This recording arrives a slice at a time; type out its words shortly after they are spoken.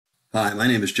Hi, my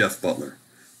name is Jeff Butler.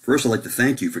 First, I'd like to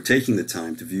thank you for taking the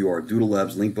time to view our Doodle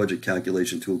Labs Link Budget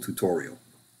Calculation Tool tutorial.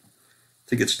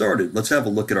 To get started, let's have a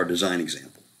look at our design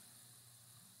example.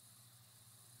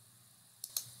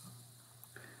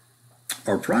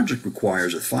 Our project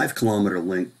requires a 5-kilometer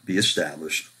link be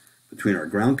established between our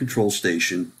ground control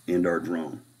station and our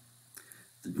drone.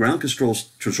 The ground control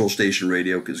station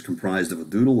radio is comprised of a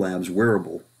Doodle Labs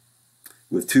wearable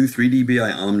with two 3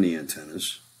 dBi Omni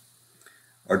antennas.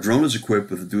 Our drone is equipped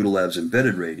with a Doodle Labs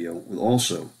embedded radio with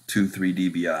also two 3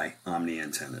 dBi Omni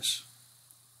antennas.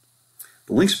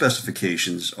 The link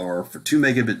specifications are for 2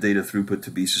 megabit data throughput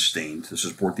to be sustained to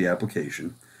support the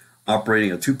application,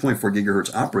 operating a 2.4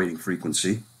 gigahertz operating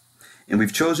frequency, and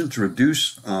we've chosen to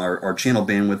reduce our channel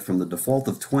bandwidth from the default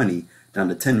of 20 down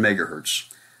to 10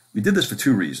 megahertz. We did this for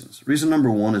two reasons. Reason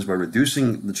number one is by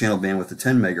reducing the channel bandwidth to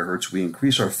 10 megahertz, we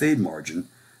increase our fade margin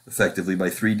effectively by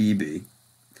 3 dB.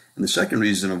 And the second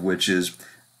reason of which is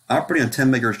operating on 10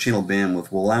 megahertz channel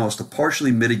bandwidth will allow us to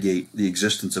partially mitigate the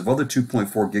existence of other 2.4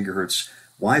 gigahertz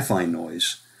Wi-Fi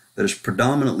noise that is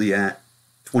predominantly at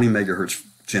 20 megahertz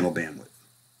channel bandwidth.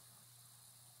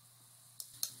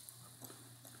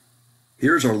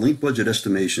 Here's our link budget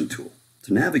estimation tool.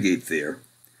 To navigate there,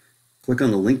 click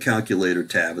on the Link Calculator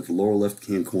tab at the lower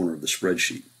left-hand corner of the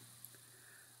spreadsheet.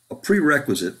 A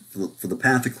prerequisite for the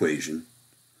path equation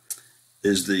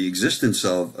is the existence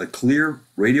of a clear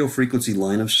radio frequency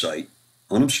line of sight,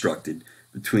 unobstructed,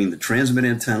 between the transmit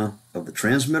antenna of the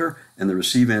transmitter and the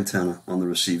receive antenna on the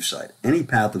receive side. Any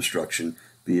path obstruction,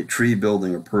 be it tree,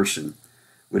 building, or person,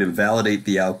 would invalidate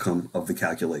the outcome of the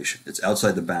calculation. It's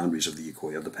outside the boundaries of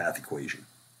the path equation.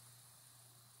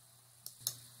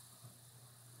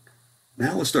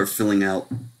 Now let's start filling out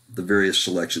the various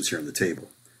selections here on the table.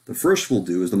 The first we'll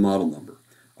do is the model number.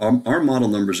 Our model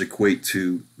numbers equate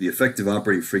to the effective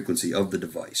operating frequency of the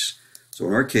device. So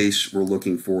in our case, we're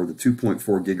looking for the 2.4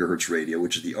 gigahertz radio,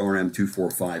 which is the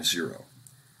RM2450.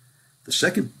 The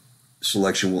second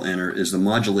selection we'll enter is the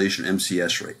modulation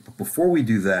MCS rate. But before we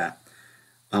do that,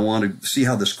 I want to see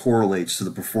how this correlates to the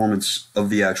performance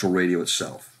of the actual radio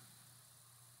itself.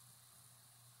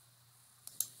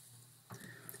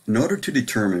 In order to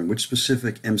determine which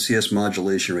specific MCS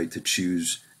modulation rate to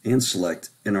choose and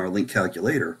select in our link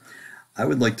calculator, I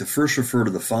would like to first refer to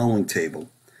the following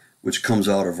table, which comes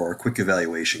out of our quick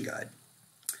evaluation guide.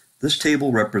 This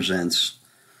table represents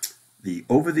the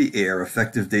over-the-air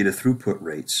effective data throughput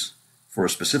rates for a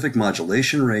specific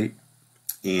modulation rate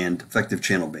and effective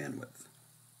channel bandwidth.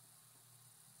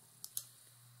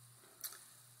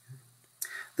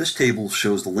 This table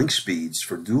shows the link speeds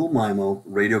for dual MIMO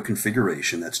radio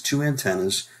configuration. That's 2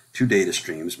 antennas, 2 data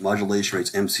streams, modulation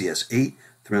rates MCS 8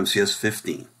 through MCS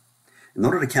 15. In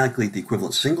order to calculate the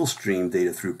equivalent single stream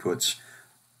data throughputs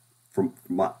for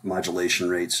modulation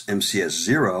rates MCS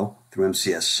 0 through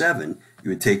MCS 7,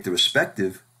 you would take the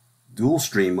respective dual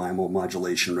stream MIMO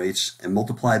modulation rates and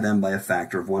multiply them by a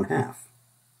factor of 1/2.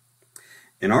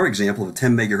 In our example of a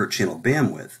 10 megahertz channel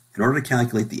bandwidth, in order to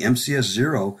calculate the MCS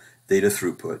 0 data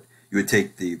throughput, you would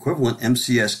take the equivalent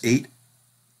MCS 8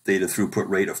 data throughput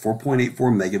rate of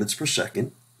 4.84 megabits per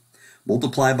second,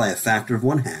 multiply by a factor of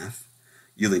 1/2,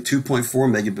 yielding 2.4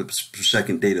 megabits per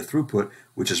second data throughput,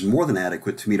 which is more than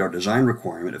adequate to meet our design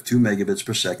requirement of 2 megabits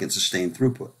per second sustained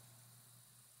throughput.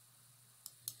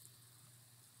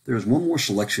 There is one more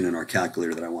selection in our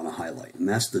calculator that I want to highlight, and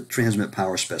that's the transmit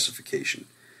power specification.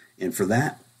 And for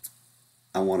that,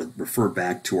 I want to refer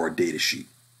back to our data sheet.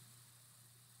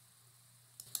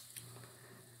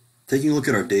 Taking a look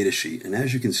at our data sheet, and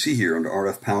as you can see here under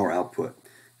RF power output,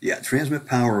 the transmit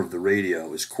power of the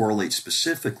radio correlates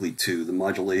specifically to the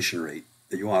modulation rate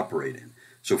that you operate in.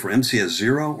 So for MCS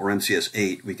 0 or MCS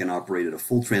 8, we can operate at a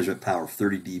full transmit power of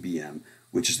 30 dBm,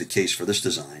 which is the case for this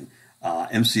design.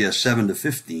 MCS 7 to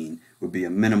 15 would be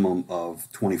a minimum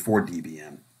of 24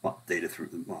 dBm data through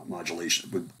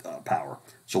modulation with power.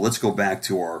 So let's go back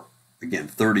to our, again,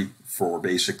 30 for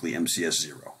basically MCS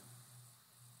 0.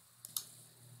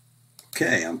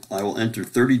 Okay, I will enter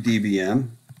 30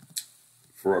 dBm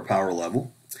for our power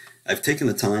level. I've taken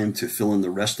the time to fill in the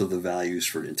rest of the values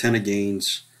for antenna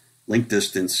gains, link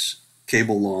distance,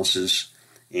 cable losses,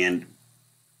 and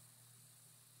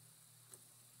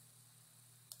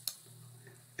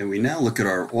we now look at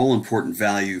our all-important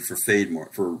value for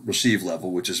for receive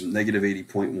level, which is negative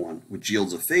 80.1, which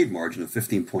yields a fade margin of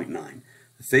 15.9.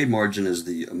 The fade margin is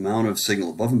the amount of signal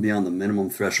above and beyond the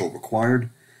minimum threshold required.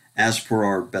 As per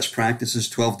our best practices,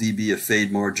 12 dB of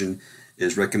fade margin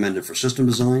is recommended for system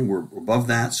design. We're above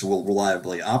that, so we'll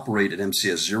reliably operate at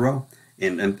MCS 0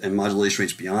 and modulation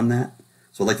rates beyond that.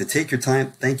 So I'd like to take your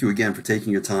time. Thank you again for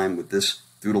taking your time with this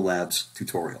Doodle Labs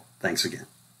tutorial. Thanks again.